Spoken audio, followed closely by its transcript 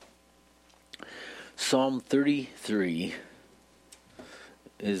Psalm 33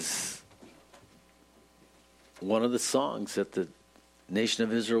 is one of the songs that the nation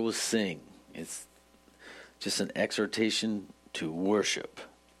of Israel will sing. It's just an exhortation to worship.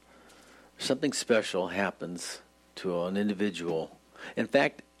 Something special happens to an individual. In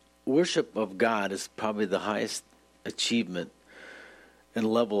fact, worship of God is probably the highest achievement and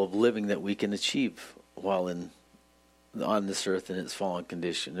level of living that we can achieve while on this earth in its fallen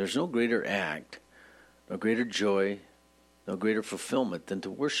condition. There's no greater act, no greater joy, no greater fulfillment than to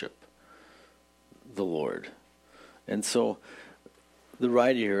worship the Lord. And so the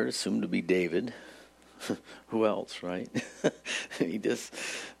writer here, assumed to be David, who else, right? He just,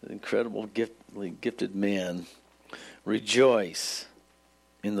 an incredible, gifted man. Rejoice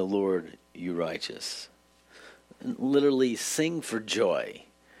in the Lord, you righteous. And literally sing for joy.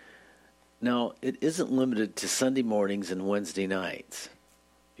 Now, it isn't limited to Sunday mornings and Wednesday nights.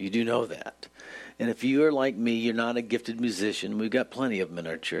 You do know that. And if you are like me, you're not a gifted musician. We've got plenty of them in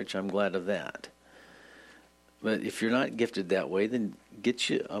our church. I'm glad of that. But if you're not gifted that way, then get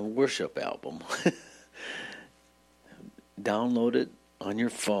you a worship album. Download it on your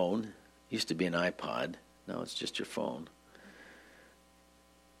phone. Used to be an iPod. Now it's just your phone.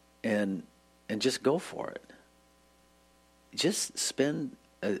 And just go for it. Just spend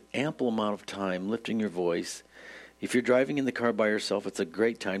an ample amount of time lifting your voice. If you're driving in the car by yourself, it's a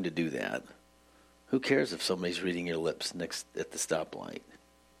great time to do that. Who cares if somebody's reading your lips next at the stoplight?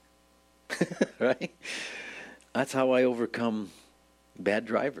 Right? That's how I overcome bad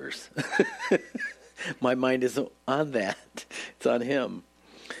drivers. My mind isn't on that. It's on him.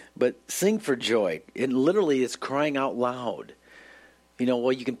 But sing for joy. And literally it's crying out loud. You know,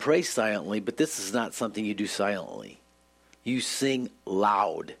 well, you can pray silently, but this is not something you do silently. You sing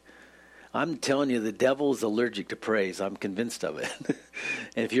loud. I'm telling you, the devil is allergic to praise. I'm convinced of it.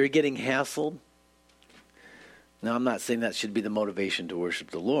 And if you're getting hassled, now I'm not saying that should be the motivation to worship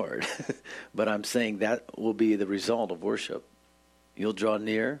the Lord, but I'm saying that will be the result of worship. You'll draw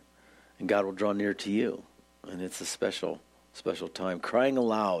near, and God will draw near to you. And it's a special time, crying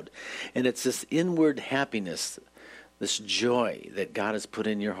aloud. And it's this inward happiness, this joy that God has put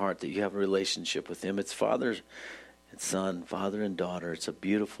in your heart, that you have a relationship with him. It's Father and Son, Father and daughter. It's a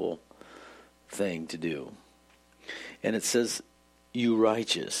beautiful thing to do. And it says, you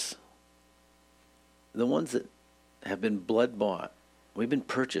righteous. The ones that have been blood bought. We've been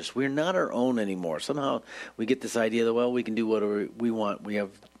purchased. We're not our own anymore. Somehow we get this idea that, well, we can do whatever we want. We have,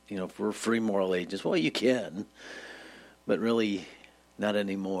 we're free moral agents. Well, you can, but really not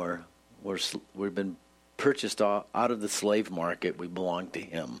anymore. We've been purchased out of the slave market. We belong to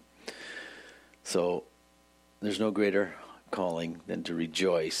him. So there's no greater calling than to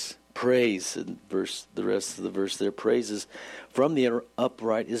rejoice. Praise, and the rest of the verse there, praises from the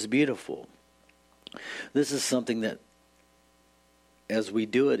upright is beautiful. This is something that, as we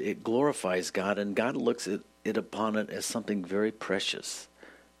do it, it glorifies God, and God looks at it upon it as something very precious,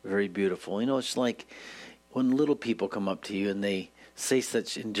 very beautiful. It's like when little people come up to you and they say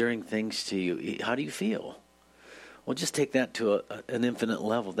such endearing things to you. How do you feel? Well, just take that to an infinite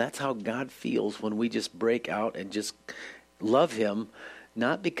level. That's how God feels when we just break out and just love him,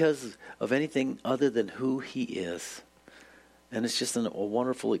 not because of anything other than who he is. And it's just a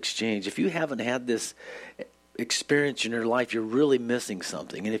wonderful exchange. If you haven't had this experience in your life, you're really missing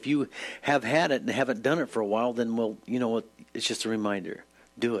something. And if you have had it and haven't done it for a while, then, well, you know what? It's just a reminder.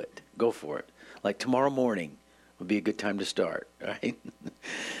 Do it. Go for it. Like tomorrow morning would be a good time to start, right?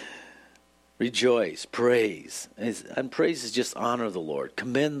 Rejoice, praise. And praise is just honor the Lord.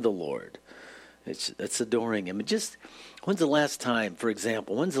 Commend the Lord. It's adoring him. When's the last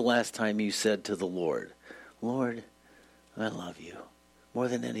time you said to the Lord, Lord, I love you. More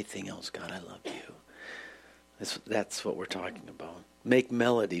than anything else, God, I love you. That's what we're talking about. Make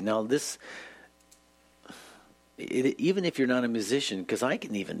melody. Now even if you're not a musician, because I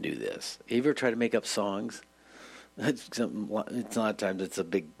can even do this. You ever try to make up songs? It's a lot of times it's a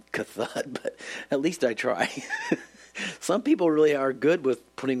big thud, but at least I try. Some people really are good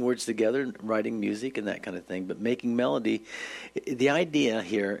with putting words together and writing music and that kind of thing, but making melody, the idea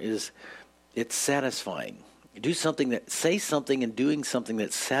here is it's satisfying. Say something and doing something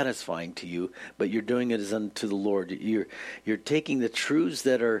that's satisfying to you, but you're doing it as unto the Lord. You're taking the truths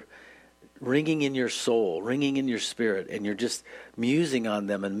that are ringing in your soul, ringing in your spirit, and you're just musing on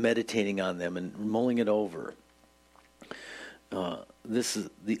them and meditating on them and mulling it over. All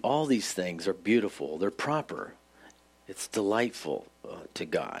these things are beautiful. They're proper. It's delightful to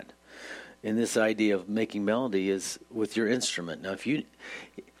God. And this idea of making melody is with your instrument. Now,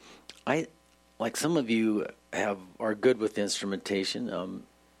 like some of you are good with instrumentation.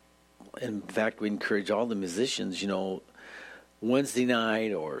 In fact, we encourage all the musicians, Wednesday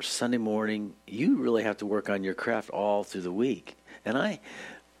night or Sunday morning, you really have to work on your craft all through the week. And I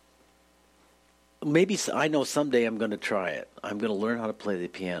know someday I'm going to try it. I'm going to learn how to play the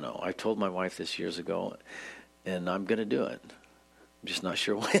piano. I told my wife this years ago, and I'm going to do it. I'm just not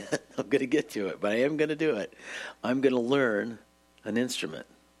sure when I'm going to get to it, but I am going to do it. I'm going to learn an instrument.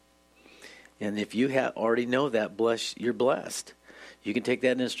 And if you already know that, you're blessed. You can take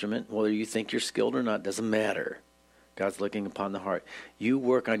that instrument, whether you think you're skilled or not, doesn't matter. God's looking upon the heart. You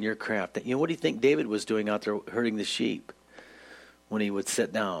work on your craft. What do you think David was doing out there herding the sheep when he would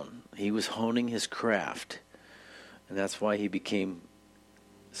sit down? He was honing his craft. And that's why he became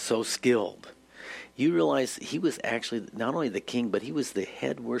so skilled. You realize he was actually not only the king, but he was the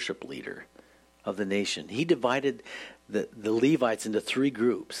head worship leader of the nation. He divided the Levites into 3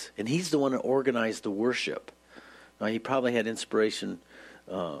 groups, and he's the one that organized the worship. Now, he probably had inspiration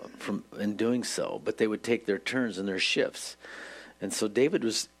from in doing so, but they would take their turns and their shifts. And so David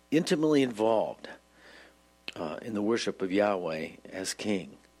was intimately involved in the worship of Yahweh as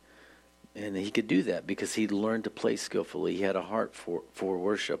king. And he could do that because he'd learned to play skillfully. He had a heart for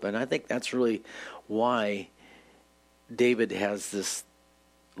worship. And I think that's really why David has this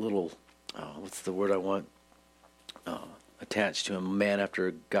little, what's the word I want, attached to him, a man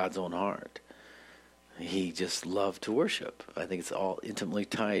after God's own heart. He just loved to worship. I think it's all intimately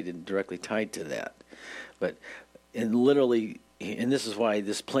tied and directly tied to that. And this is why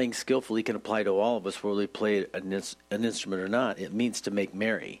this playing skillfully can apply to all of us, whether we play an instrument or not. It means to make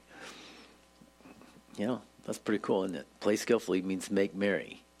merry. That's pretty cool, isn't it? Play skillfully means make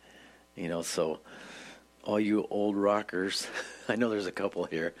merry. So all you old rockers, I know there's a couple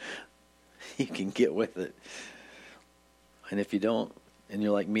here, you can get with it. And if you don't, and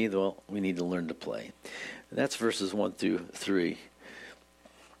you're like me, well, we need to learn to play. And that's verses 1 through 3.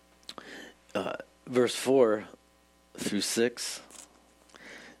 Verse 4 through 6,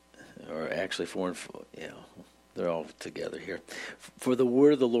 or actually 4 and 4, they're all together here. For the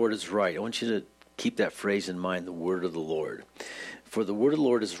word of the Lord is right. I want you to keep that phrase in mind, the word of the Lord. For the word of the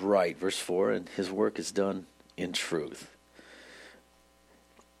Lord is right, verse 4, and his work is done in truth.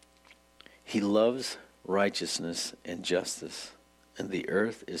 He loves righteousness and justice, and the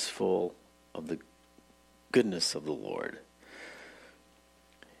earth is full of the goodness of the Lord.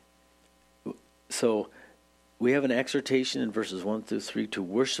 So we have an exhortation in verses 1 through 3 to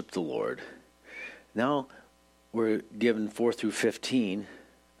worship the Lord. Now we're given 4 through 15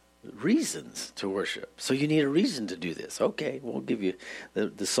 reasons to worship. So you need a reason to do this. Okay, we'll give you,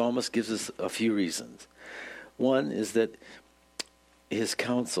 the psalmist gives us a few reasons. One is that his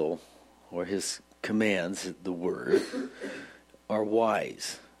counsel, or his commands, the word, are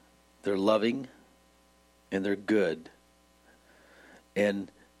wise. They're loving, and they're good.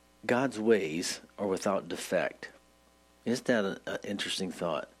 And God's ways are without defect. Isn't that an interesting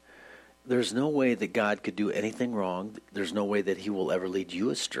thought? There's no way that God could do anything wrong. There's no way that he will ever lead you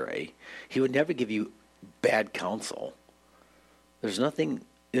astray. He would never give you bad counsel. There's nothing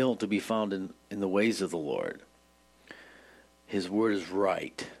ill to be found in the ways of the Lord. His word is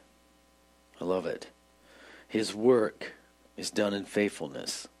right. I love it. His work is done in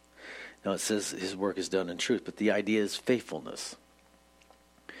faithfulness. Now it says his work is done in truth, but the idea is faithfulness.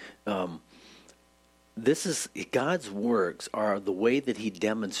 This is God's works are the way that he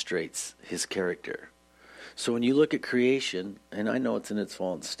demonstrates his character. So when you look at creation, and I know it's in its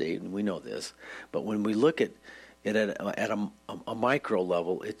fallen state, and we know this, but when we look at it at a micro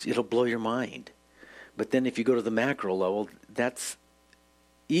level, it'll blow your mind. But then if you go to the macro level, that's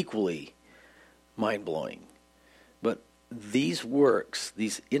equally mind-blowing. But these works,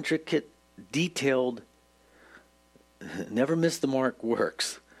 these intricate, detailed, never miss the mark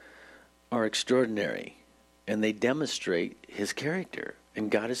works, are extraordinary, and they demonstrate his character.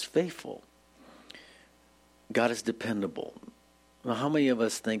 And God is faithful. God is dependable. Now, how many of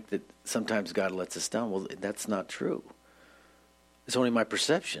us think that sometimes God lets us down? Well, that's not true. It's only my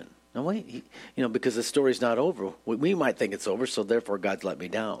perception. No, wait, because the story's not over. We might think it's over, so therefore God's let me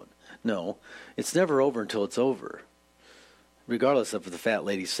down. No, it's never over until it's over, regardless of if the fat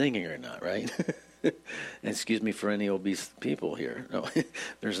lady's singing or not, right? And excuse me for any obese people here. No,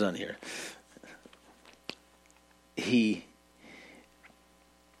 there's none here. He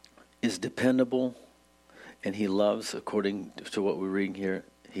is dependable, and he loves, according to what we're reading here,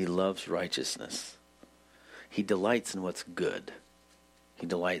 he loves righteousness. He delights in what's good. He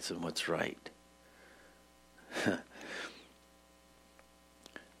delights in what's right.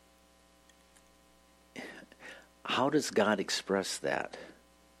 How does God express that?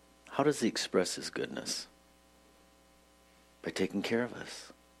 How does he express his goodness? By taking care of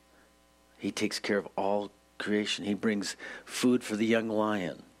us. He takes care of all creation. He brings food for the young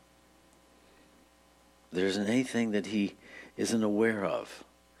lion. There isn't anything that he isn't aware of.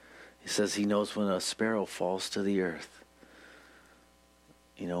 He says he knows when a sparrow falls to the earth.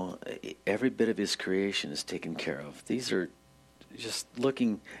 You know, every bit of his creation is taken care of. These are just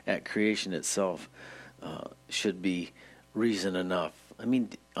looking at creation itself should be reason enough. I mean,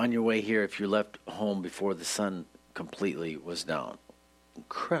 on your way here, if you left home before the sun completely was down,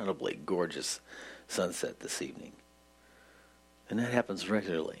 incredibly gorgeous sunset this evening. And that happens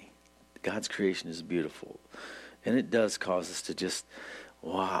regularly. God's creation is beautiful. And it does cause us to just,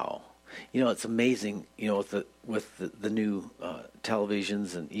 wow. You know, it's amazing, you know, with the new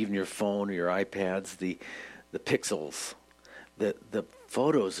televisions and even your phone or your iPads, the pixels, the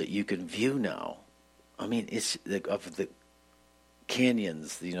photos that you can view now. I mean, it's of the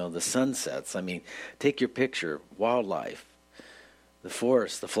canyons, you know, the sunsets. I mean, take your picture, wildlife, the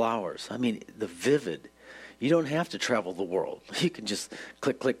forest, the flowers. I mean, the vivid. You don't have to travel the world. You can just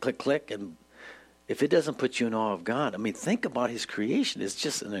click, click, click, click, and if it doesn't put you in awe of God, I mean, think about his creation. It's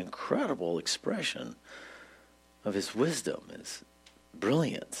just an incredible expression of his wisdom, his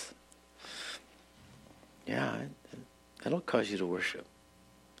brilliance. Yeah, that'll cause you to worship,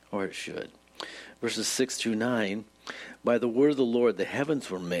 or it should. Verses 6 through 9, by the word of the Lord the heavens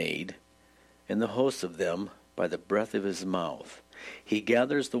were made, and the hosts of them by the breath of his mouth. He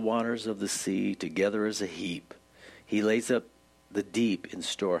gathers the waters of the sea together as a heap. He lays up the deep in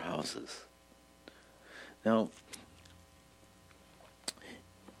storehouses. Now,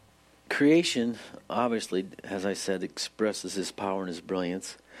 creation, obviously, as I said, expresses his power and his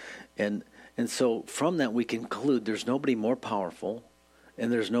brilliance. And so from that we conclude there's nobody more powerful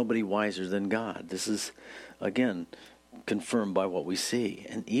and there's nobody wiser than God. This is, again, confirmed by what we see.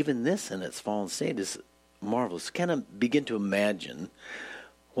 And even this in its fallen state is marvelous. Kind of begin to imagine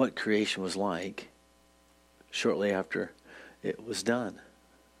what creation was like shortly after it was done.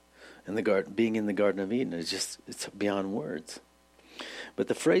 And the garden, being in the Garden of Eden, it's beyond words. But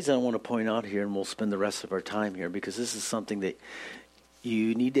the phrase I want to point out here, and we'll spend the rest of our time here, because this is something that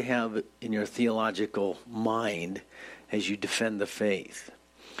you need to have in your theological mind as you defend the faith.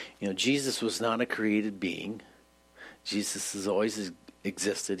 You know, Jesus was not a created being. Jesus has always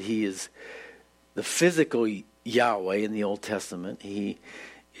existed. He is the physical Yahweh in the Old Testament. He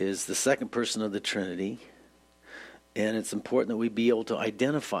is the second person of the Trinity. And it's important that we be able to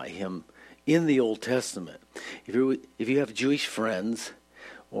identify him in the Old Testament. If you have Jewish friends,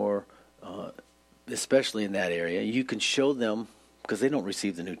 or especially in that area, you can show them, because they don't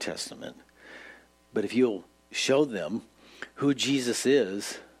receive the New Testament, but if you'll show them who Jesus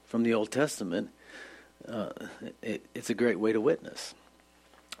is from the Old Testament, it's a great way to witness,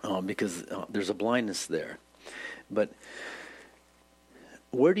 because there's a blindness there. But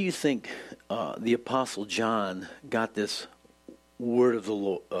where do you think the Apostle John got this word of the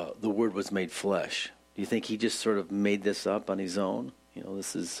Lord? The Word was made flesh. Do you think he just sort of made this up on his own? You know,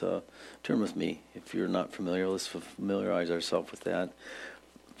 this is turn with me if you're not familiar. Let's familiarize ourselves with that.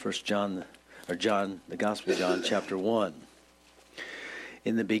 John, the Gospel of John, chapter 1.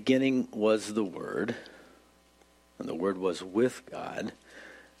 In the beginning was the Word, and the Word was with God,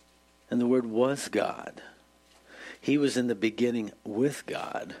 and the Word was God. He was in the beginning with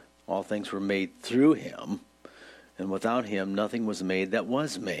God. All things were made through him, and without him nothing was made that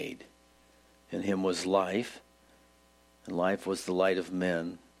was made. In him was life, and life was the light of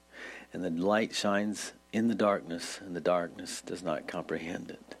men. And the light shines in the darkness, and the darkness does not comprehend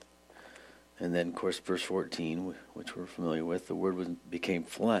it. And then, of course, verse 14, which we're familiar with, the Word became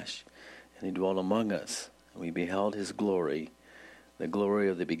flesh, and he dwelt among us. And we beheld his glory, the glory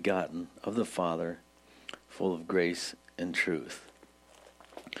of the begotten of the Father, full of grace and truth.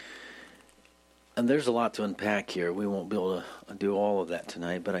 And there's a lot to unpack here. We won't be able to do all of that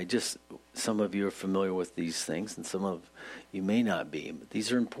tonight, but some of you are familiar with these things, and some of you may not be. But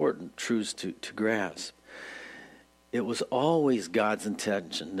these are important truths to grasp. It was always God's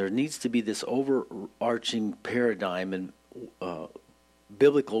intention. There needs to be this overarching paradigm and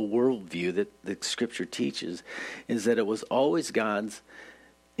biblical worldview that the Scripture teaches, is that it was always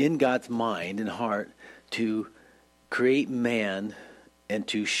in God's mind and heart to create man and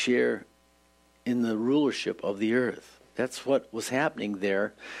to share in the rulership of the earth. That's what was happening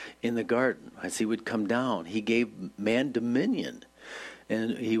there in the garden. As he would come down, he gave man dominion,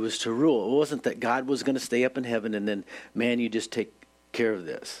 and he was to rule. It wasn't that God was going to stay up in heaven and then, man, you just take care of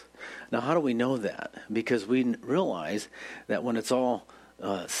this. Now, how do we know that? Because we realize that when it's all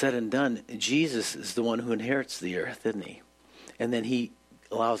said and done, Jesus is the one who inherits the earth, isn't he? And then he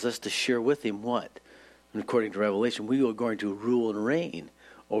allows us to share with him what? And according to Revelation, we are going to rule and reign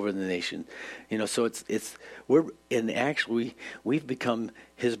over the nation. So we've become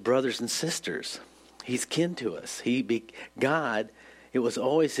his brothers and sisters. He's kin to us. God, it was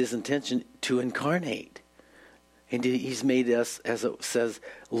always his intention to incarnate. And he's made us, as it says,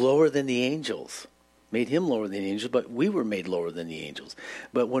 lower than the angels. Made him lower than the angels, but we were made lower than the angels.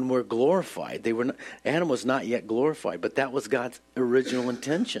 But when we're glorified, Adam was not yet glorified, but that was God's original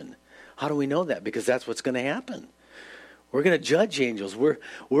intention. How do we know that? Because that's what's going to happen. We're going to judge angels.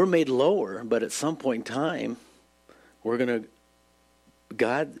 We're made lower, but at some point in time, we're going to,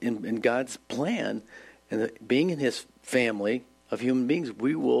 God, in God's plan, and being in his family of human beings,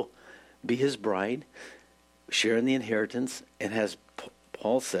 we will be his bride, share in the inheritance, and as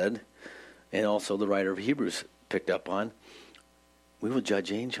Paul said, and also the writer of Hebrews picked up on, we will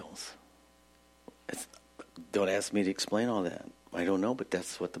judge angels. Don't ask me to explain all that. I don't know, but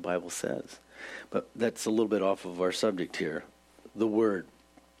that's what the Bible says. But that's a little bit off of our subject here. The Word.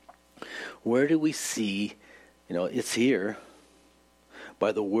 Where do we see, it's here.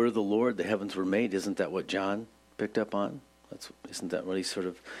 By the word of the Lord, the heavens were made. Isn't that what John picked up on? Isn't that what he sort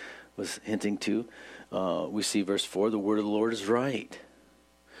of was hinting to? We see verse 4, the word of the Lord is right.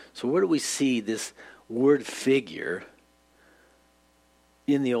 So where do we see this word figure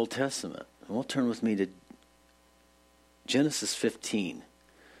in the Old Testament? And we'll turn with me to Genesis 15,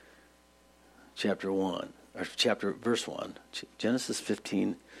 verse 1. Genesis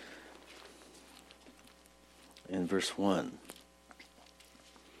 15 and verse 1.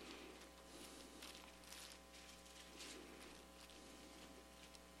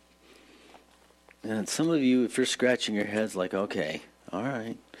 And some of you, if you're scratching your heads like, okay, all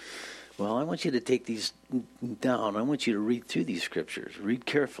right, well, I want you to take these down. I want you to read through these scriptures. Read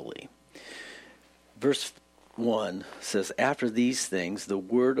carefully. Verse 1 says, after these things, the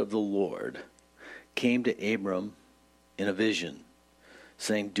word of the Lord came to Abram in a vision,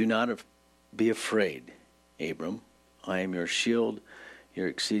 saying, do not be afraid, Abram. I am your shield, your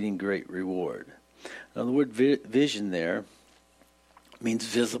exceeding great reward. Now, the word vision there means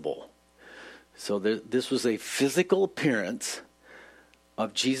visible. So this was a physical appearance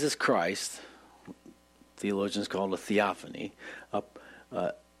of Jesus Christ. Theologians call it a theophany,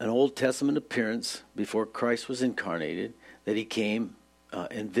 an Old Testament appearance before Christ was incarnated, that he came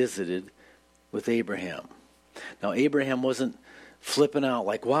and visited with Abraham. Now, Abraham wasn't flipping out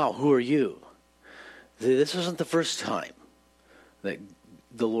like, wow, who are you? This wasn't the first time that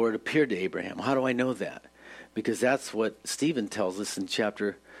the Lord appeared to Abraham. How do I know that? Because that's what Stephen tells us in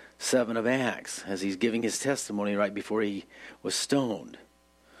chapter 7 of Acts, as he's giving his testimony right before he was stoned.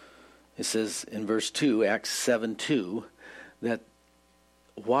 It says in verse 2, Acts 7:2, that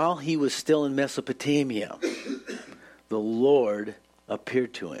while he was still in Mesopotamia, the Lord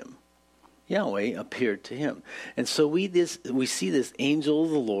appeared to him. Yahweh appeared to him. And so we see this angel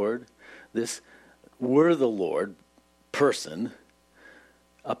of the Lord, this word of the Lord person,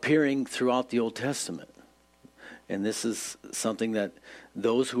 appearing throughout the Old Testament. And this is something that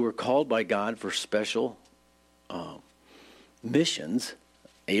those who were called by God for special missions,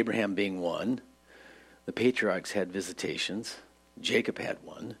 Abraham being one, the patriarchs had visitations, Jacob had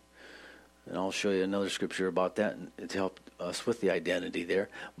one, and I'll show you another scripture about that to help us with the identity there.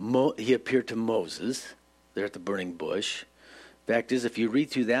 He appeared to Moses there at the burning bush. Fact is, if you read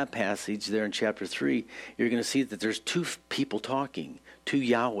through that passage there in chapter 3, you're going to see that there's two people talking, two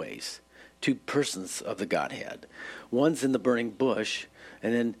Yahwehs, two persons of the Godhead. One's in the burning bush,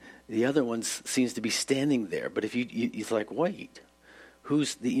 and then the other one seems to be standing there. But if you're like, wait,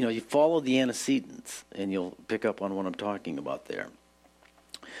 who's the? You follow the antecedents, and you'll pick up on what I'm talking about there.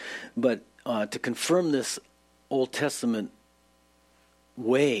 But to confirm this Old Testament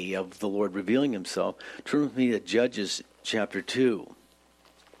way of the Lord revealing himself, turn with me to Judges chapter 2.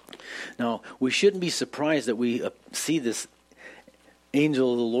 Now, we shouldn't be surprised that we see this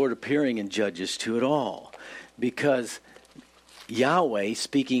angel of the Lord appearing in Judges 2 at all, because Yahweh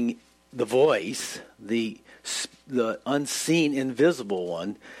speaking the voice, the unseen, invisible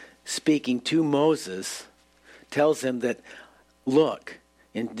one, speaking to Moses, tells him that, look,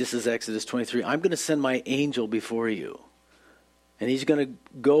 and this is Exodus 23, I'm going to send my angel before you, and he's going to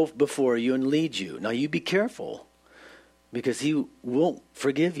go before you and lead you. Now you be careful, because he won't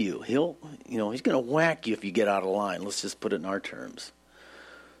forgive you. He's going to whack you if you get out of line. Let's just put it in our terms.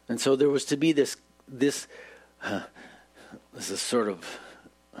 And so there was to be this is sort of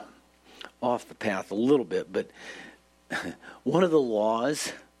off the path a little bit, but one of the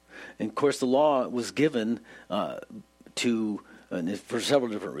laws, and of course the law was given for several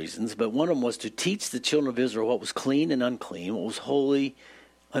different reasons, but one of them was to teach the children of Israel what was clean and unclean, what was holy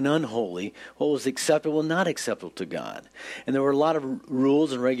and unholy, what was acceptable and not acceptable to God. And there were a lot of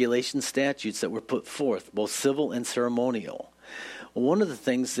rules and regulation statutes that were put forth, both civil and ceremonial. One of the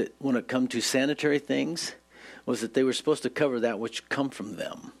things that, when it come to sanitary things, was that they were supposed to cover that which come from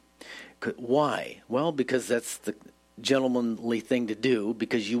them. Why? Well, because that's the gentlemanly thing to do,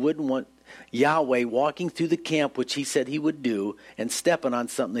 because you wouldn't want Yahweh walking through the camp, which he said he would do, and stepping on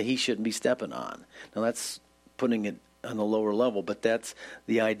something that he shouldn't be stepping on. Now, that's putting it on a lower level, but that's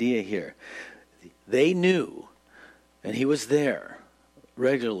the idea here. They knew, and he was there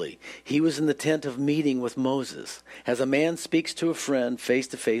regularly. He was in the tent of meeting with Moses. As a man speaks to a friend face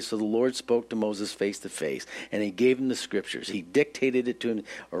to face, so the Lord spoke to Moses face to face, and he gave him the scriptures. He dictated it to him,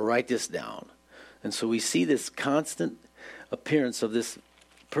 write this down. And so we see this constant appearance of this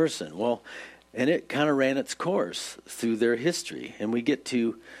person. Well, and it kind of ran its course through their history. And we get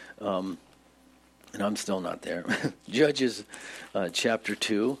to, and I'm still not there, Judges chapter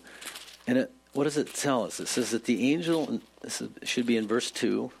 2. And what does it tell us? It says that the angel, and this should be in verse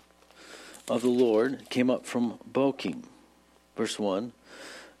 2, of the Lord came up from Bochim. Verse 1,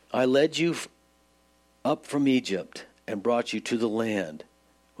 I led you up from Egypt and brought you to the land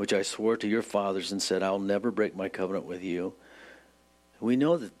which I swore to your fathers and said, I'll never break my covenant with you. We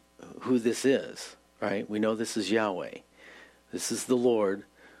know that who this is, right? We know this is Yahweh. This is the Lord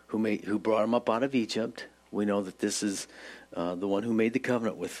who brought them up out of Egypt. We know that this is the one who made the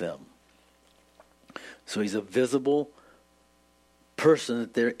covenant with them. So he's a visible person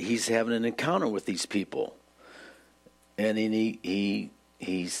that he's having an encounter with these people. And he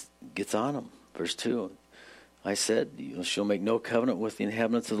gets on them. Verse 2, I said, you shall make no covenant with the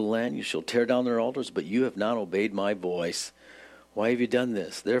inhabitants of the land. You shall tear down their altars, but you have not obeyed my voice. Why have you done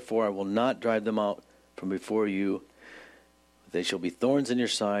this? Therefore I will not drive them out from before you. They shall be thorns in your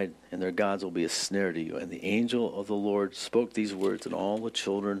side, and their gods will be a snare to you. And the angel of the Lord spoke these words, and all the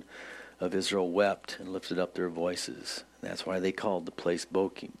children of Israel wept and lifted up their voices. And that's why they called the place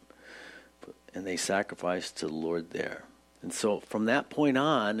Bochim. And they sacrificed to the Lord there. And so from that point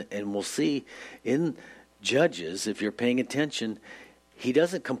on, and we'll see in Judges, if you're paying attention, he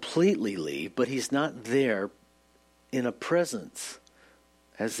doesn't completely leave, but he's not there in a presence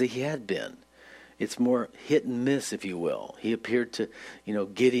as he had been. It's more hit and miss, if you will. He appeared to,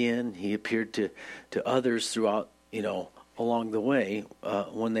 Gideon. He appeared to others throughout, along the way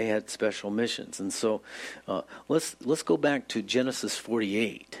when they had special missions. And so let's go back to Genesis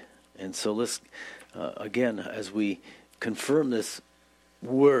 48. And so let's, again, as we confirm this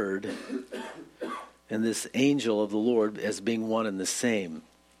word and this angel of the Lord as being one and the same.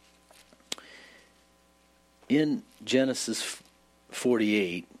 In Genesis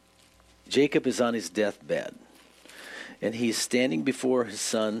 48, Jacob is on his deathbed, and he's standing before his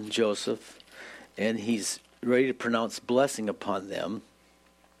son Joseph, and he's ready to pronounce blessing upon them.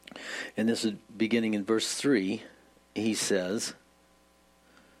 And this is beginning in verse 3. He says,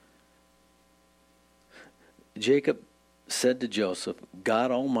 Jacob said to Joseph,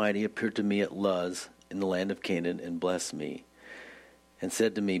 God Almighty appeared to me at Luz in the land of Canaan and blessed me, and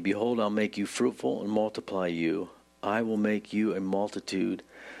said to me, behold, I'll make you fruitful and multiply you. I will make you a multitude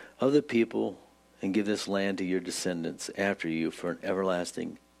of the people and give this land to your descendants after you for an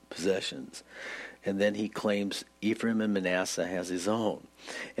everlasting possessions. And then he claims Ephraim and Manasseh as his own.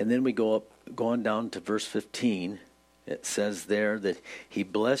 And then we go on down to verse 15. It says there that he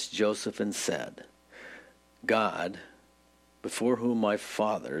blessed Joseph and said, God, before whom my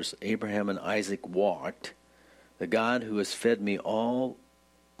fathers, Abraham and Isaac, walked, the God who has fed me all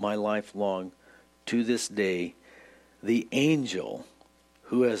my life long to this day, the angel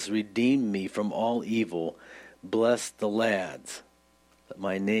who has redeemed me from all evil, bless the lads, that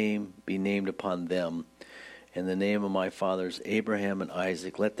my name be named upon them, and the name of my fathers, Abraham and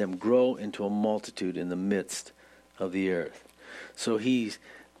Isaac. Let them grow into a multitude in the midst of the earth. So he's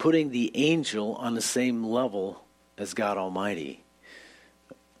putting the angel on the same level as God Almighty.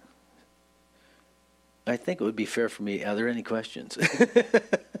 I think it would be fair for me. Are there any questions?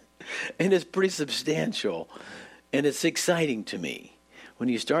 And it's pretty substantial. And it's exciting to me when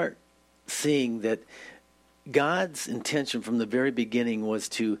you start seeing that God's intention from the very beginning was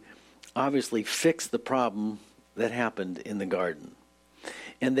to obviously fix the problem that happened in the garden.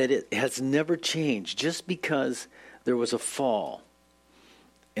 And that it has never changed just because there was a fall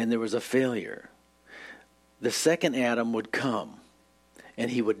and there was a failure. The second Adam would come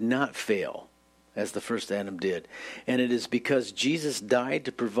and he would not fail as the first Adam did. And it is because Jesus died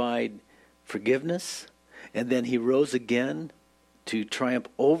to provide forgiveness, and then he rose again to triumph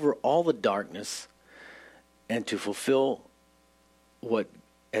over all the darkness and to fulfill what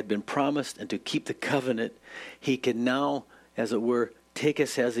had been promised and to keep the covenant. He can now, as it were, take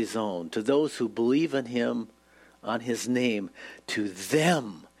us as his own. To those who believe in him, on his name, to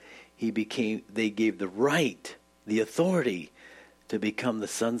them they gave the right, the authority to become the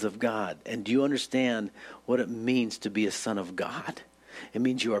sons of God. And do you understand what it means to be a son of God? It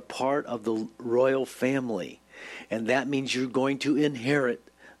means you are part of the royal family. And that means you're going to inherit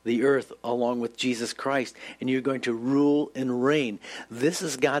the earth along with Jesus Christ. And you're going to rule and reign. This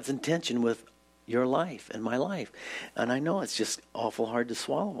is God's intention with your life and my life. And I know it's just awful hard to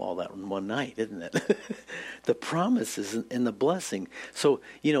swallow all that in one night, isn't it? The promises and the blessing. So,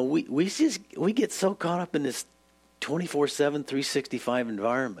 we get so caught up in this 24/7, 365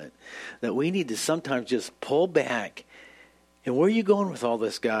 environment that we need to sometimes just pull back. And where are you going with all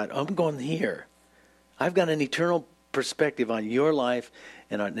this, God? I'm going here. I've got an eternal perspective on your life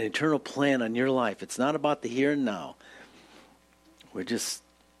and an eternal plan on your life. It's not about the here and now.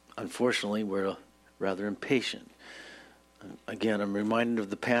 Unfortunately, we're rather impatient. Again, I'm reminded of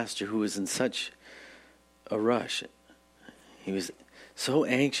the pastor who was in such a rush. He was so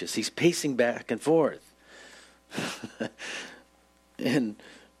anxious. He's pacing back and forth. And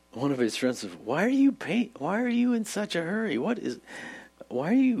one of his friends said, why are you in such a hurry? Why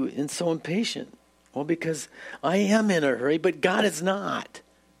are you so impatient? Well, because I am in a hurry, but God is not.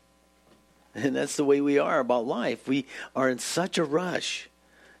 And that's the way we are about life. We are in such a rush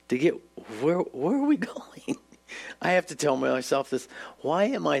to get, where are we going? I have to tell myself this, why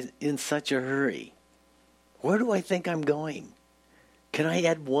am I in such a hurry? Where do I think I'm going? Can I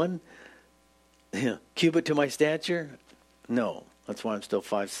add one cubit to my stature? No. That's why I'm still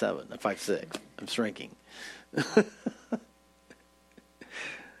 5'7", 5'6". I'm shrinking.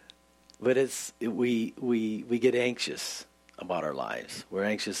 But we get anxious about our lives. We're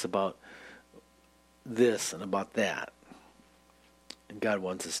anxious about this and about that. And God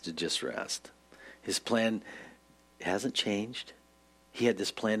wants us to just rest. His plan hasn't changed. He had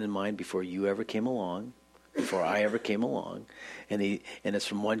this plan in mind before you ever came along, before I ever came along, and it's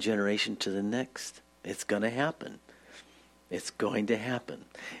from one generation to the next. It's going to happen. It's going to happen.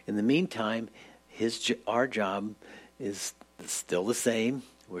 In the meantime, our job is still the same.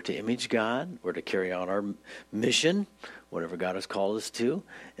 We're to image God. We're to carry out our mission, whatever God has called us to,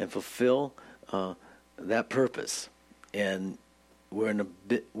 and fulfill that purpose. And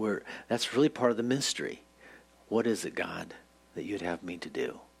that's really part of the mystery. What is it, God, that you'd have me to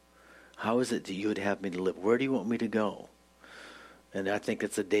do? How is it that you would have me to live? Where do you want me to go? And I think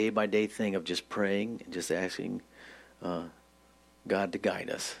it's a day-by-day thing of just praying and just asking God to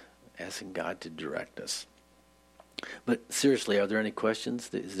guide us, asking God to direct us. But seriously, are there any questions?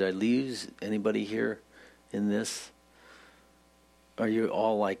 Did I lose anybody here in this? Are you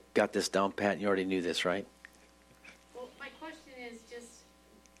all got this down pat and you already knew this, right? Well, my question is just,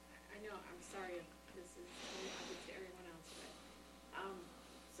 I know, I'm sorry if this is obvious to everyone else, but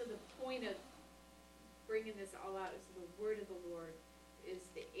so the point of bringing this all out is the word of the Lord, is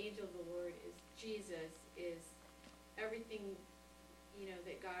the angel of the Lord, is Jesus, is everything,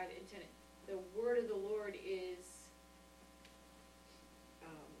 that God intended. The word of the Lord is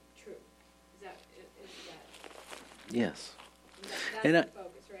true. Is that? Yes. That's the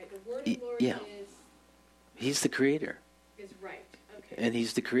focus, right? The word of the Lord is... He's the creator. Is right. Okay. And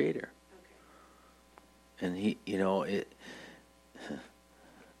he's the creator. Okay. And he,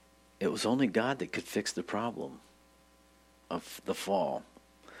 it was only God that could fix the problem of the fall.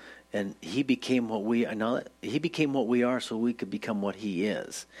 And he became what we are so we could become what he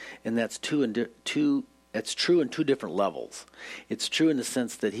is. And that's true in two different levels. It's true in the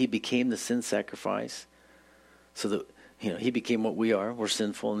sense that he became the sin sacrifice so that he became what we are. We're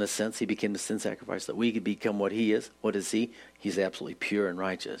sinful in this sense. He became the sin sacrifice that we could become what he is. What is he? He's absolutely pure and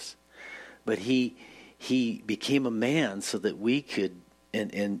righteous. But he became a man so that we could,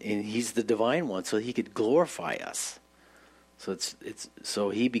 and he's the divine one, so he could glorify us. So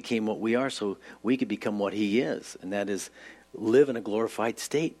so he became what we are, so we could become what he is, and that is live in a glorified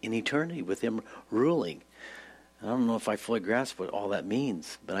state in eternity with him ruling. I don't know if I fully grasp what all that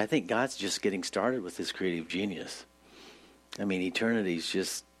means, but I think God's just getting started with his creative genius. I mean, eternity's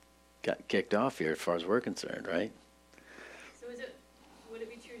just got kicked off here as far as we're concerned, right? So would it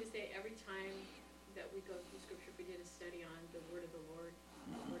be true to say every time that we go through Scripture, if we did a study on the word of the Lord,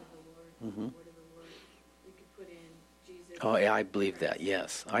 the word of the Lord, the word of the Lord, we could put in Jesus? Oh, yeah, I believe that,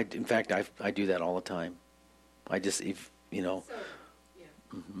 yes. In fact, I do that all the time. I just,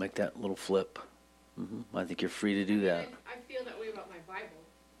 make that little flip. I think you're free to do that. I feel that way about my Bible.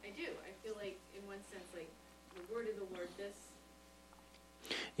 I do. I feel like, in one sense, like the word of the Lord, this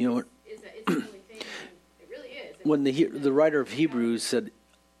it's the only thing. It really is. When the writer of Hebrews said,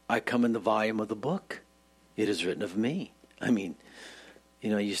 I come in the volume of the book, it is written of me. I mean,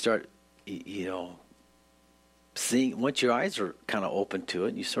 you start, seeing, once your eyes are kind of open to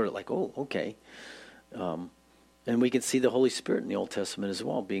it, you sort of like, oh, okay. And we can see the Holy Spirit in the Old Testament as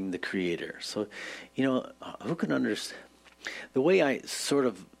well, being the creator. So, who can understand? The way I sort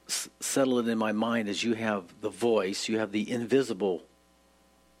of settle it in my mind is you have the voice, you have the invisible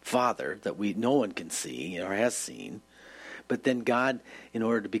Father that no one can see or has seen. But then God, in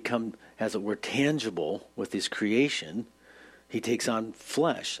order to become, as it were, tangible with his creation, he takes on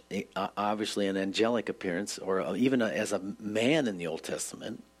flesh, obviously an angelic appearance, or even as a man in the Old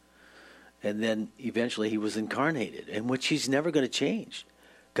Testament. And then eventually he was incarnated, in which he's never going to change.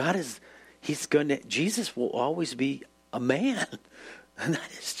 Jesus will always be a man. And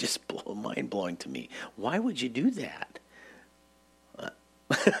that is just mind-blowing to me. Why would you do that?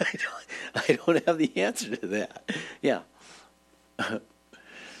 I don't have the answer to that. Yeah. So you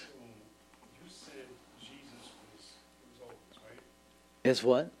said Jesus was always, right? As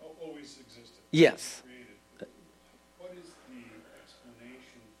what? Always existed. Yes. Created. What is the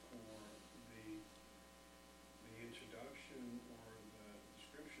explanation for the introduction or the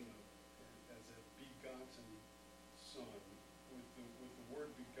description of as a begotten son, with the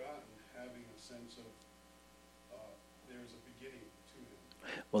word begotten having a sense of there's a beginning to him?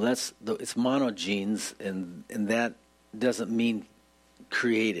 Well, it's monogenes, and that doesn't mean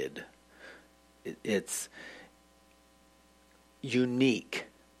created. It's unique.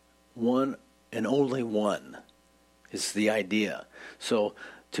 One and only one is the idea. So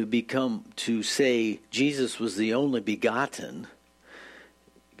to say Jesus was the only begotten,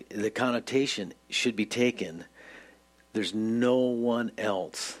 the connotation should be taken, there's no one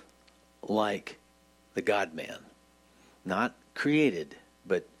else like the God-man. Not created,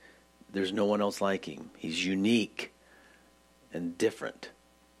 but there's no one else like him. He's unique and different.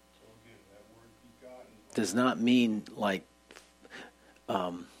 So again, that word begotten Does not mean like.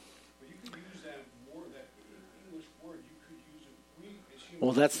 But you could use that word, that English word. You could use it. We as humans.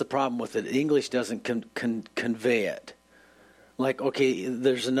 Well, that's the problem with it. English doesn't convey it. Like, okay,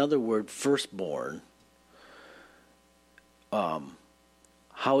 there's another word, firstborn.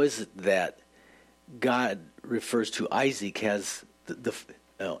 How is it that God refers to Isaac as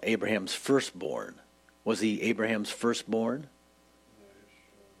Abraham's firstborn? Was he Abraham's firstborn?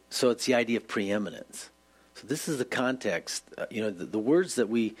 So it's the idea of preeminence. So this is the context. The words that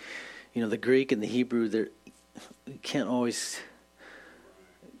we, the Greek and the Hebrew, you can't always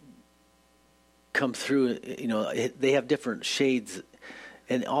come through. They have different shades.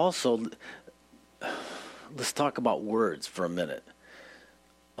 And also, let's talk about words for a minute.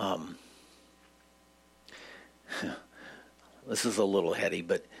 This is a little heady,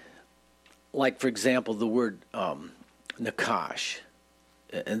 but like, for example, the word Nakash,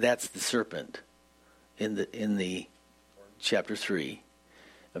 and that's the serpent in the chapter 3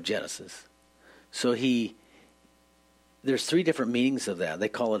 of Genesis. So there's 3 different meanings of that. They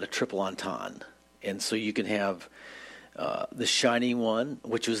call it a triple entendre. And so you can have the shining one,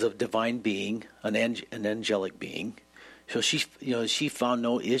 which was a divine being, an angelic being. So she found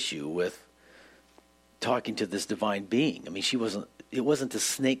no issue with talking to this divine being. I mean, it wasn't the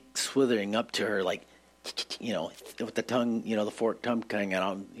snake slithering up to her like, with the tongue, the forked tongue hanging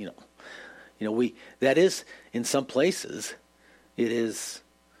out, that is, in some places, it is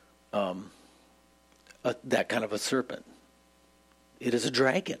that kind of a serpent. It is a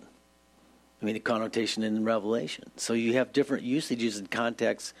dragon. I mean, the connotation in Revelation. So you have different usages and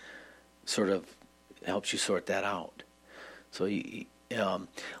context sort of helps you sort that out. So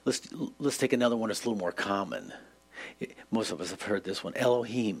let's take another one that's a little more common. Most of us have heard this one,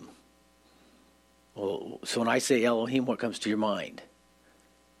 Elohim. Well, so when I say Elohim, what comes to your mind?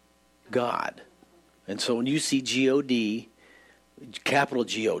 God. And so when you see G-O-D, capital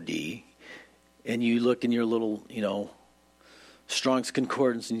G-O-D, and you look in your little, Strong's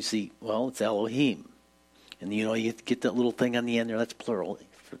Concordance and you see, well, it's Elohim. And, you get that little thing on the end there, that's plural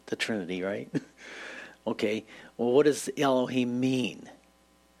for the Trinity, right? Okay, well, what does Elohim mean?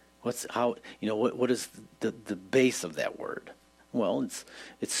 What is the base of that word? Well,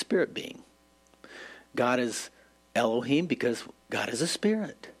 it's spirit being. God is Elohim because God is a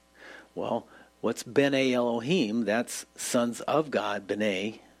spirit. Well, what's B'nai Elohim? That's sons of God,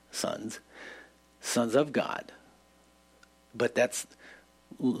 B'nai, sons of God. But that's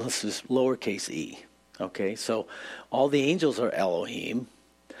just lowercase e. Okay, so all the angels are Elohim.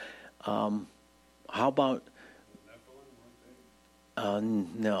 How about?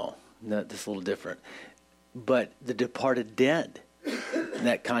 No, that's a little different. But the departed dead, in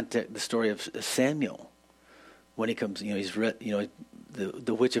that context, the story of Samuel, when he comes, he's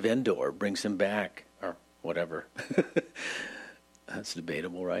the witch of Endor brings him back, or whatever. That's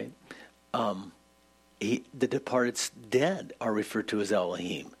debatable, right? The departed's dead are referred to as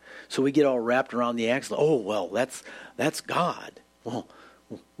Elohim. So we get all wrapped around the axle. Oh, well, that's God. Well,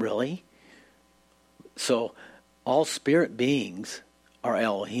 really? So all spirit beings are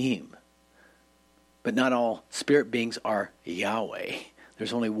Elohim. But not all spirit beings are Yahweh.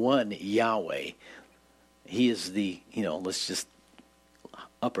 There's only one Yahweh. He is the, let's just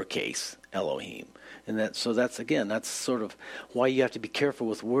uppercase Elohim. And that's sort of why you have to be careful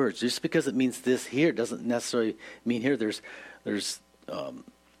with words. Just because it means this here doesn't necessarily mean here. There's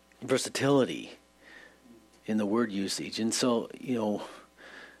versatility in the word usage. And so,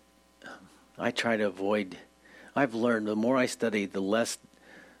 I try to avoid, I've learned the more I study, the less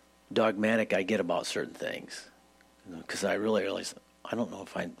dogmatic I get about certain things. Because I really realize, I don't know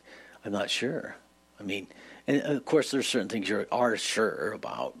if I'm not sure. I mean, and of course there's certain things you are sure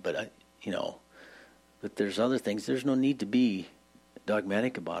about, but but there's other things, there's no need to be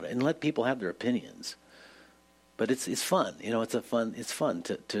dogmatic about it and let people have their opinions. But it's fun, it's fun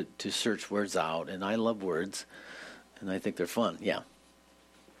to search words out, and I love words, and I think they're fun, yeah.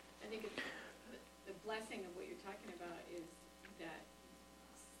 I think the blessing of what you're talking about is that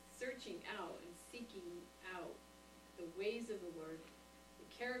searching out and seeking out the ways of the Lord, the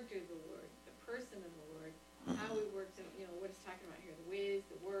character of the Lord, the person of the Lord, how he works, and what it's talking about here, the ways,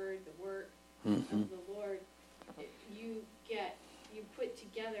 the word, the work of the Lord. You put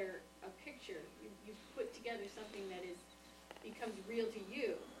together a picture. You put together something that becomes real to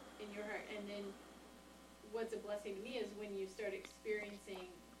you in your heart. And then what's a blessing to me is when you start experiencing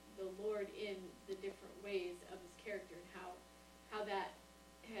the Lord in the different ways of his character, and how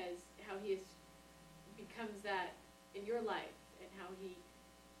he becomes that in your life, and how he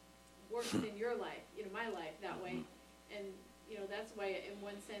works in your life, my life that way. And that's why, in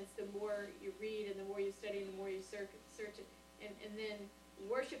one sense, the more you read and the more you study and the more you search it, and then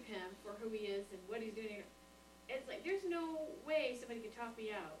worship him for who he is and what he's doing, it's like there's no way somebody could talk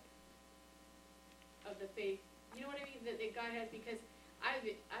me out of the faith. You know what I mean? That God has, because I've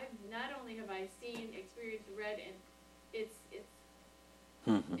not only have I seen, experienced, read, and it's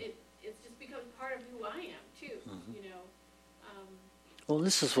just become part of who I am too. Well,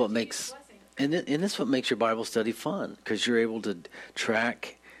 this is what makes. And this is what makes your Bible study fun, because you're able to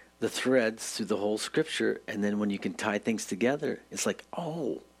track the threads through the whole Scripture, and then when you can tie things together, it's like,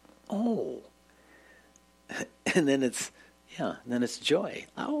 oh, and then it's joy.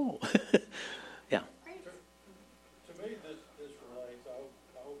 Oh, yeah. To me, this relates. I hope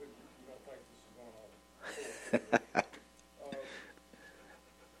you don't think this is going on.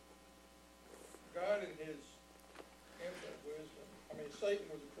 God in his infinite wisdom. Satan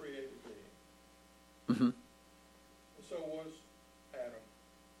was a created being. Mm-hmm. And so was Adam.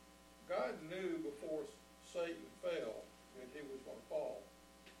 God knew before Satan fell that he was going to fall.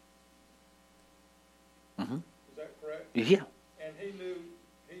 Mm-hmm. Is that correct? Yeah. And he knew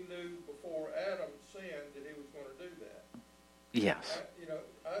before Adam sinned that he was going to do that. Yes.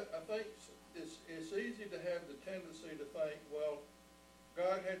 I think it's easy to have the tendency to think, well,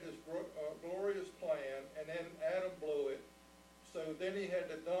 God had this glorious plan, and then Adam blew it. So then he had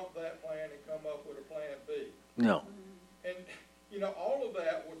to dump that plan and come up with a plan B. No. And, all of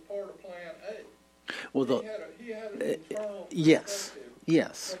that was part of plan A. Well, he had an internal yes.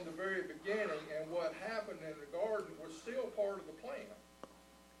 From the very beginning, and what happened in the garden was still part of the plan.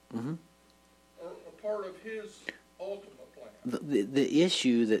 Mm-hmm. Or a part of his ultimate plan. The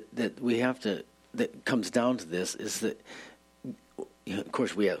issue that comes down to this is that, of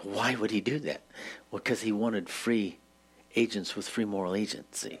course, why would he do that? Well, because he wanted free agents with free moral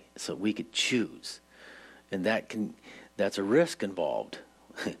agency, so we could choose, and that's a risk involved.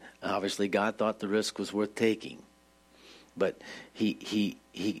 Obviously, God thought the risk was worth taking, but he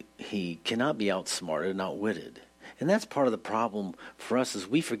cannot be outsmarted and outwitted, and that's part of the problem for us. Is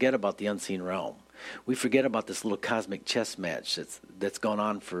we forget about the unseen realm. We forget about this little cosmic chess match that's gone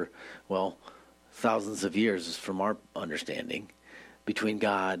on for thousands of years, from our understanding, between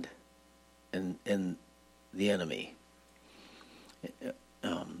God and the enemy.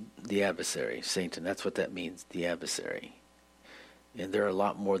 The adversary, Satan. That's what that means, the adversary. And there are a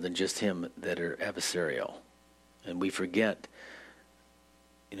lot more than just him that are adversarial. And we forget,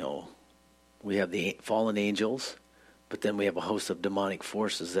 we have the fallen angels, but then we have a host of demonic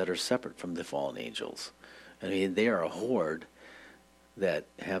forces that are separate from the fallen angels. They are a horde that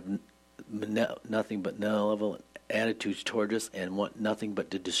have nothing but malevolent attitudes toward us and want nothing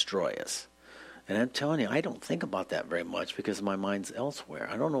but to destroy us. And I'm telling you, I don't think about that very much because my mind's elsewhere.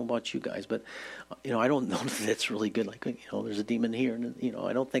 I don't know about you guys, but, I don't know if that's really good. Like, there's a demon here, and,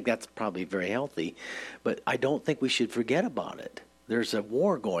 I don't think that's probably very healthy. But I don't think we should forget about it, there's a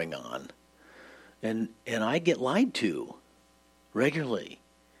war going on, and I get lied to regularly.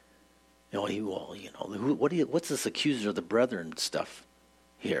 What's this accuser of the brethren stuff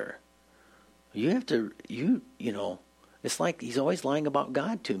here? You have to, it's like he's always lying about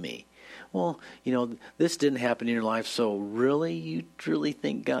God to me. Well, this didn't happen in your life, so really, you truly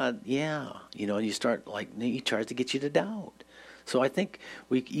think God, yeah. And you start, he tries to get you to doubt. So I think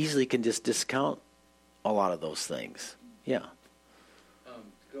we easily can just discount a lot of those things. Yeah. To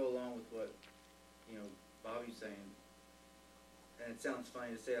go along with what, Bobby's saying, and it sounds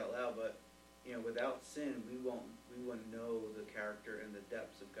funny to say out loud, but, without sin, we wouldn't know the character and the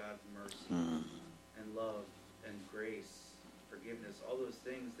depths of God's mercy and love and grace, forgiveness, all those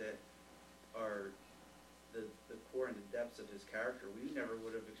things that are the core and the depths of his character. We never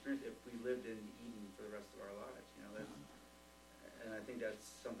would have experienced if we lived in Eden for the rest of our lives. And I think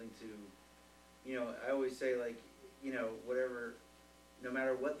that's something to, I always say, whatever, no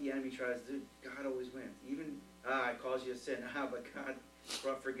matter what the enemy tries to do, God always wins. Even, I caused you a sin, but God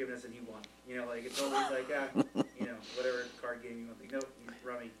brought forgiveness and he won. It's always like, whatever card game you want. Nope,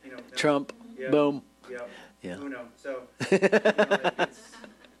 rummy. No. Trump, Yep. boom. Yep. Yeah. Uno. So, I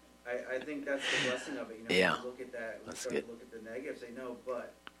think that's the blessing of it. Yeah. We look at that, we That's start good. to look at the negatives, say no,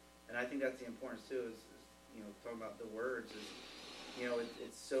 but, and I think that's the importance too, is talking about the words, is,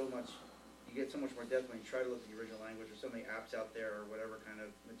 it's so much, you get so much more depth when you try to look at the original language. There's so many apps out there or whatever kind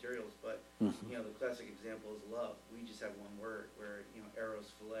of materials, but, the classic example is love. We just have one word where,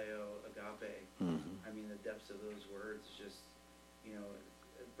 eros, phileo, agape. I mean, the depths of those words is just,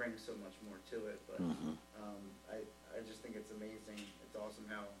 it brings so much more to it, but I just think it's amazing. It's awesome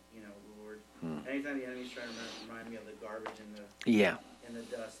how, the Lord, anytime the enemy's trying to remind me of the garbage and the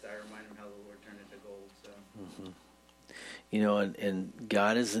dust, I remind him how the Lord turned it to gold. So. And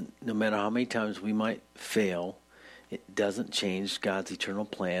God isn't, no matter how many times we might fail, it doesn't change God's eternal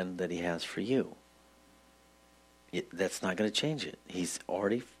plan that he has for you. That's not going to change it. He's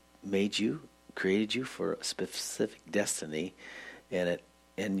already made you, created you for a specific destiny, and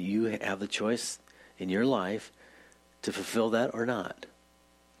you have the choice in your life to fulfill that or not.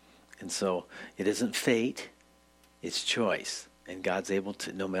 And so it isn't fate, it's choice. And God's able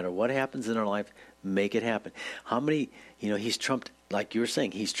to, no matter what happens in our life, make it happen. How many, he's trumped, like you were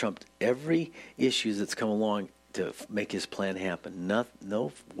saying, he's trumped every issue that's come along to make his plan happen.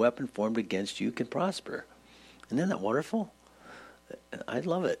 No weapon formed against you can prosper. Isn't that wonderful? I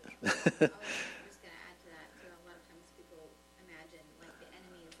love it. I was just going to add to that, too. A lot of times people imagine, the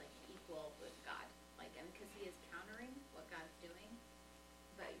enemy is, equal with God. Because he is countering what God's doing,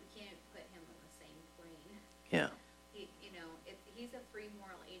 but you can't put him on the same plane. Yeah. If he's a free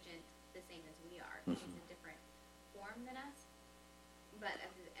moral agent, the same as we are. He's a different form than us. But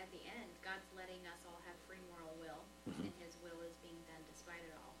at the end, God's letting us all have free moral will, and his will is being done despite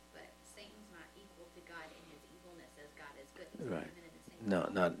it all. But Satan's not equal to God in his evilness as God is good. He's Right. not even in the same No,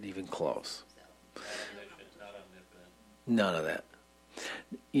 level. not even close. So, Not omnipotent. None of that.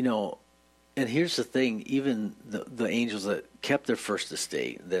 And here's the thing, even the angels that kept their first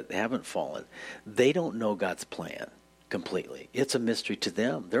estate, that haven't fallen, they don't know God's plan completely. It's a mystery to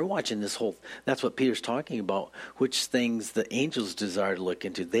them. They're watching this whole, that's what Peter's talking about, which things the angels desire to look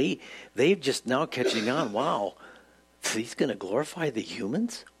into. They've just now catching on, wow, he's going to glorify the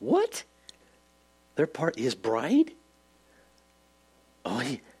humans? What? They're his bride?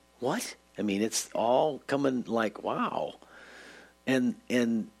 Oh, what? I mean, it's all coming like, wow. And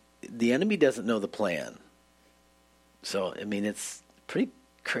the enemy doesn't know the plan. So, I mean, it's a pretty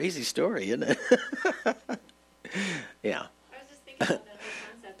crazy story, isn't it? Yeah. I was just thinking about that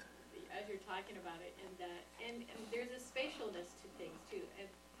whole concept as you're talking about it, and there's a spatialness to things too,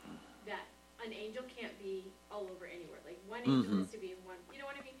 and that an angel can't be all over anywhere. One angel has to be in one. You know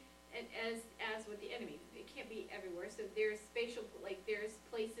what I mean? And as with the enemy, it can't be everywhere. So there's spatial, there's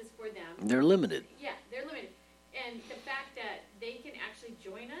places for them. They're limited. Yeah, they're limited. And the fact that they can actually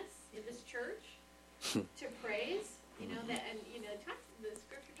join us in this church to praise, that, and the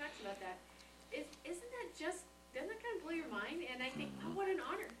scripture talks about that. Isn't that just? Doesn't that kind of blow your mind? And I think, oh, what an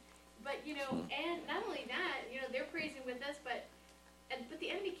honor. But, and not only that, they're praising with us, but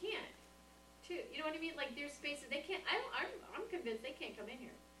the enemy can't, too. You know what I mean? There's spaces, they can't, I'm convinced they can't come in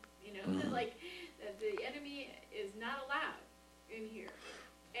here. The enemy is not allowed in here.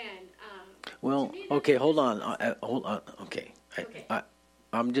 And, well, to me, okay, that's hold on. Okay. Okay.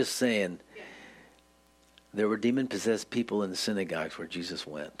 I'm just saying, Yeah. there were demon-possessed people in the synagogues where Jesus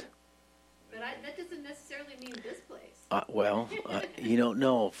went. But that doesn't necessarily mean this place. You don't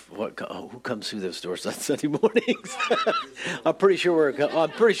know who comes through those doors on Sunday mornings. I'm pretty sure we're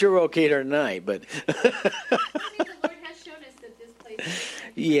okay here tonight, but I mean, the Lord has shown us that this place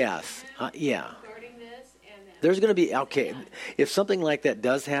Yes, yeah. Regarding this, and There's going to be, okay, Yeah. if something like that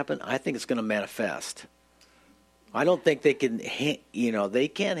does happen, I think it's going to manifest. I don't think they can, they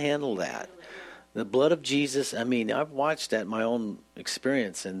can't handle that. The blood of Jesus, I mean, I've watched that in my own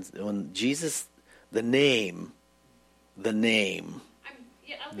experience, and when Jesus, the name, I don't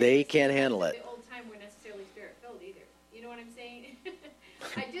think They it's can't because handle of it. The old time were necessarily spirit-filled either. You know what I'm saying?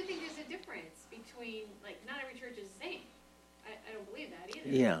 I do think there's a difference between, like, not every church is the same. I don't believe that either.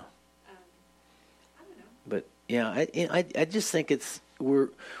 yeah. I don't know. But yeah, I just think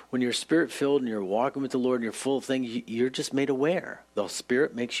when you're spirit filled and you're walking with the Lord and you're full of things, you're just made aware. The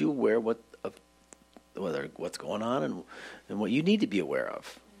Spirit makes you aware what's going on and what you need to be aware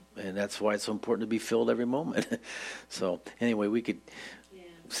of, and that's why it's so important to be filled every moment. So anyway, we could Yeah.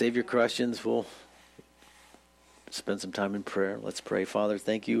 save your questions. We'll spend some time in prayer. Let's pray. Father,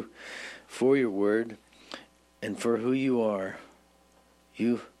 thank you for your word and for who you are.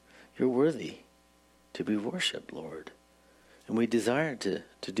 You're worthy to be worshipped, Lord. And we desire to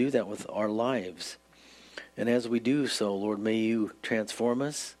do that with our lives. And as we do so, Lord, may you transform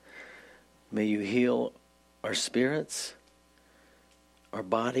us. May you heal our spirits, our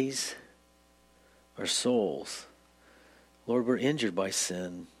bodies, our souls. Lord, we're injured by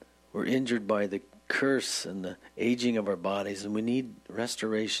sin. We're injured by the curse and the aging of our bodies, and we need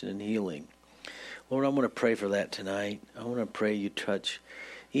restoration and healing. Lord, I want to pray for that tonight. I want to pray you touch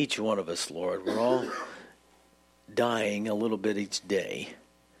each one of us, Lord. We're all dying a little bit each day.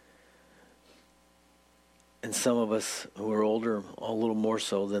 And some of us who are older, a little more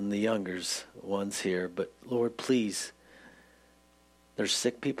so than the younger ones here. But Lord, please, there's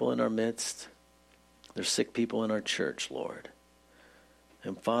sick people in our midst. There's sick people in our church, Lord.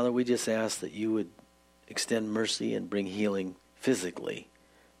 And Father, we just ask that you would extend mercy and bring healing physically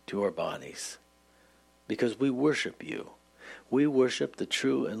to our bodies. Because we worship you. We worship the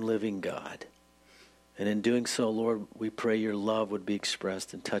true and living God. And in doing so, Lord, we pray your love would be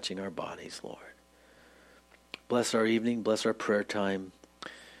expressed in touching our bodies, Lord. Bless our evening, bless our prayer time,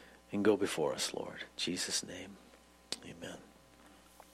 and go before us, Lord. In Jesus' name, amen.